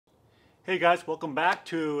Hey guys, welcome back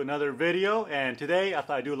to another video, and today I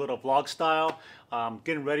thought I'd do a little vlog style.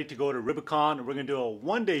 Getting ready to go to Rubicon. We're going to do a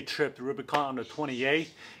one-day trip to Rubicon on the 28th,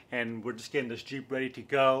 and we're just getting this Jeep ready to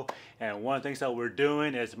go. And one of the things that we're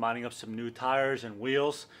doing is mounting up some new tires and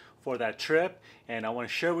wheels for that trip, and I want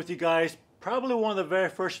to share with you guys probably one of the very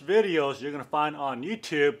first videos you're going to find on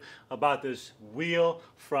YouTube about this wheel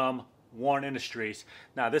from Warren Industries.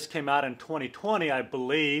 Now this came out in 2020, I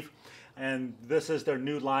believe, and this is their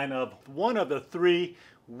new line of one of the three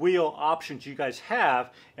wheel options you guys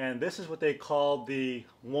have, and this is what they call the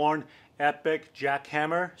Warren Epic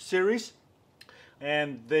Jackhammer series,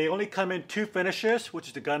 and they only come in two finishes, which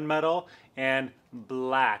is the gunmetal and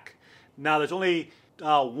black. Now there's only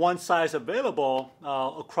one size available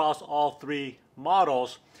across all three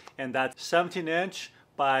models, and that's 17-inch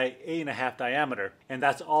by 8.5 diameter, and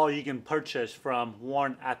that's all you can purchase from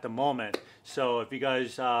Warren at the moment. So if you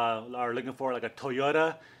guys are looking for like a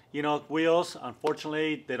Toyota, wheels,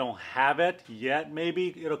 unfortunately they don't have it yet.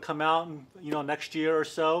 Maybe it'll come out next year or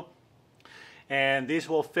so, and these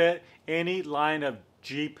will fit any line of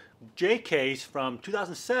Jeep JKs from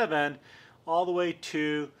 2007 all the way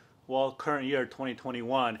to, well, current year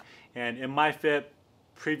 2021, and it might fit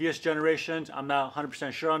previous generations. I'm not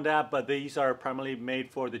 100% sure on that, but these are primarily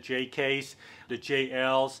made for the JKs, the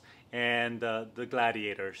JLs, and the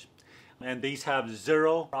Gladiators. And these have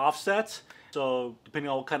 0 offsets, so depending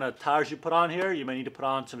on what kind of tires you put on here, you may need to put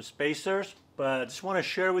on some spacers. But I just want to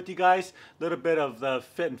share with you guys a little bit of the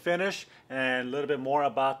fit and finish and a little bit more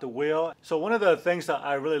about the wheel. So one of the things that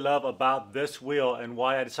I really love about this wheel and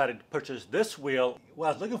why I decided to purchase this wheel, what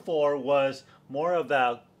I was looking for was more of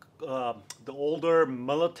that the older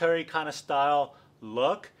military kind of style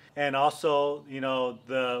look, and also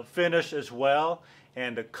the finish as well,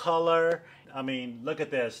 and the color. I mean, look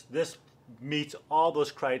at this. This meets all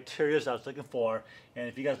those criteria I was looking for. And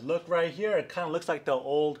if you guys look right here, it kind of looks like the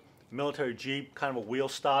old military Jeep kind of a wheel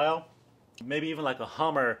style, maybe even like a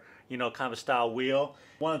Hummer kind of a style wheel.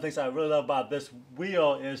 One of the things I really love about this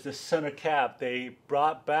wheel is the center cap. They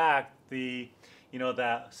brought back the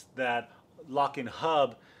that lock-in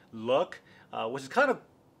hub look, which is kind of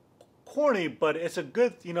corny, but it's a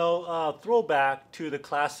good throwback to the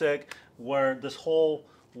classic, where this whole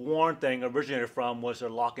Warren thing originated from was their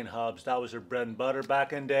lock-in hubs. That was their bread and butter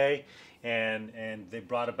back in the day, and they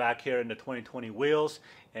brought it back here in the 2020 wheels,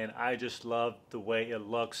 and I just love the way it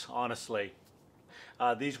looks, honestly.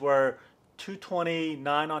 These were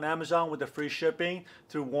 $229 on Amazon with the free shipping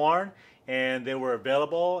through Warren, and they were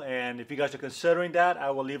available. And if you guys are considering that, I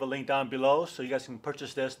will leave a link down below so you guys can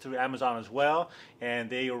purchase this through Amazon as well. And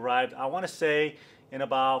they arrived, I want to say, in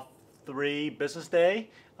about 3 business days.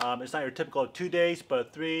 It's not your typical 2 days,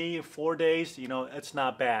 but 3 or 4 days, it's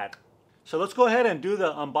not bad. So let's go ahead and do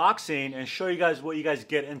the unboxing and show you guys what you guys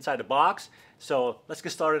get inside the box. So let's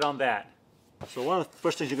get started on that. So one of the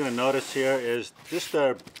first things you're going to notice here is just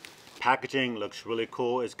their packaging looks really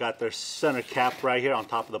cool. It's got their center cap right here on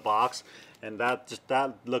top of the box, and that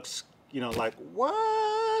looks like,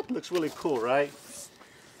 what? Looks really cool, right?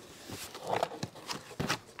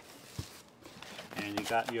 And you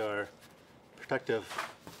got your protective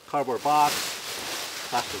cardboard box,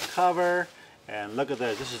 plastic cover, and look at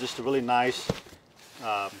this. This is just a really nice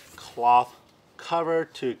cloth cover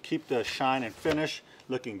to keep the shine and finish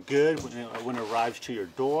looking good when it arrives to your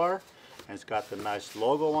door. And it's got the nice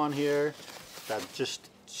logo on here that just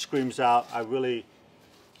screams out, I really,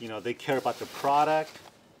 they care about the product.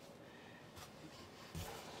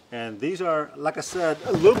 And these are, like I said,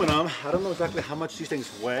 aluminum. I don't know exactly how much these things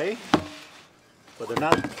weigh, but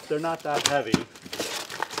they're not that heavy.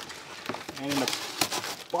 And in the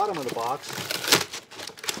bottom of the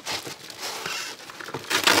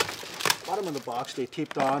box, they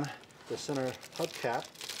taped on the center hubcap.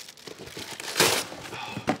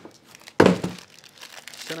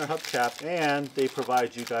 And they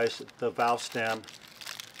provide you guys the valve stem.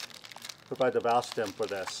 Provide the valve stem for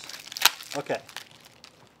this. Okay.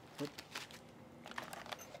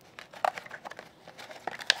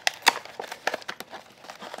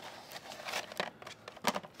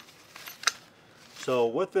 So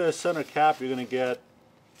with the center cap, you're going to get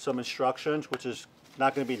some instructions, which is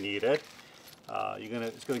not going to be needed.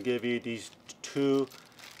 It's going to give you these 2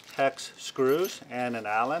 hex screws and an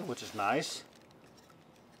Allen, which is nice.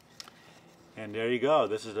 And there you go.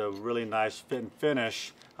 This is a really nice fit and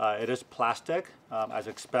finish. It is plastic, as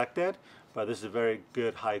expected, but this is a very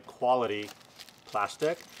good high quality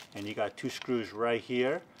plastic. And you got 2 screws right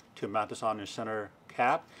here to mount this on your center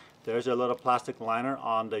cap. There's a little plastic liner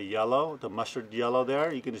on the yellow, the mustard yellow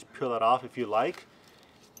there. You can just peel that off if you like.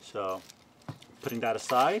 So putting that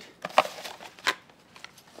aside,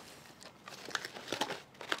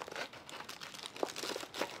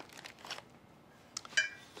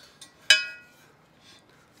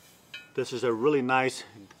 This is a really nice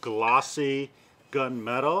glossy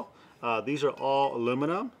gunmetal. These are all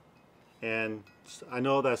aluminum, and I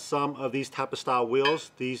know that some of these type of style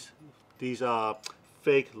wheels, these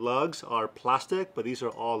fake lugs are plastic, but these are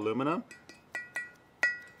all aluminum.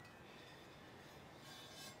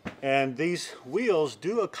 And these wheels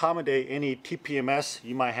do accommodate any TPMS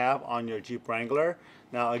you might have on your Jeep Wrangler.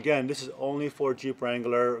 Now again, this is only for Jeep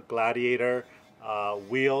Wrangler Gladiator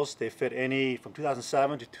wheels. They fit any from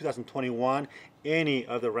 2007 to 2021, any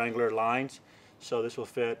of the Wrangler lines. So this will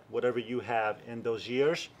fit whatever you have in those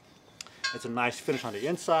years. It's a nice finish on the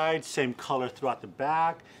inside, same color throughout the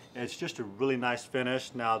back. And it's just a really nice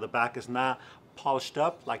finish. Now the back is not polished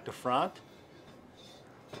up like the front,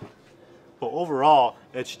 but overall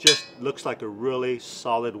it just looks like a really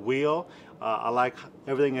solid wheel. I like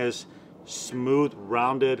everything is smooth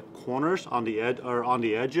rounded corners on the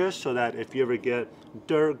edges, so that if you ever get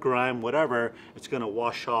dirt, grime, whatever, it's going to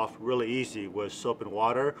wash off really easy with soap and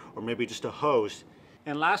water, or maybe just a hose.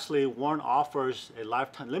 And lastly, Warn offers a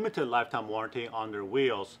limited lifetime warranty on their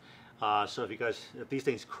wheels. So if these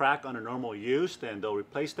things crack under normal use, then they'll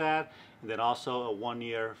replace that, and then also a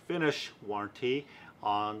 1-year finish warranty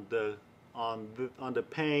on the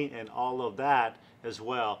paint and all of that as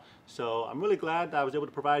well. So I'm really glad that I was able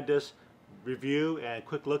to provide this review and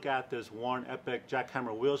quick look at this Warn Epic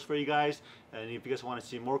Jackhammer wheels for you guys. And if you guys want to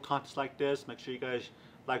see more content like this, make sure you guys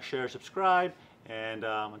like, share, subscribe, and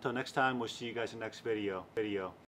until next time, we'll see you guys in the next video.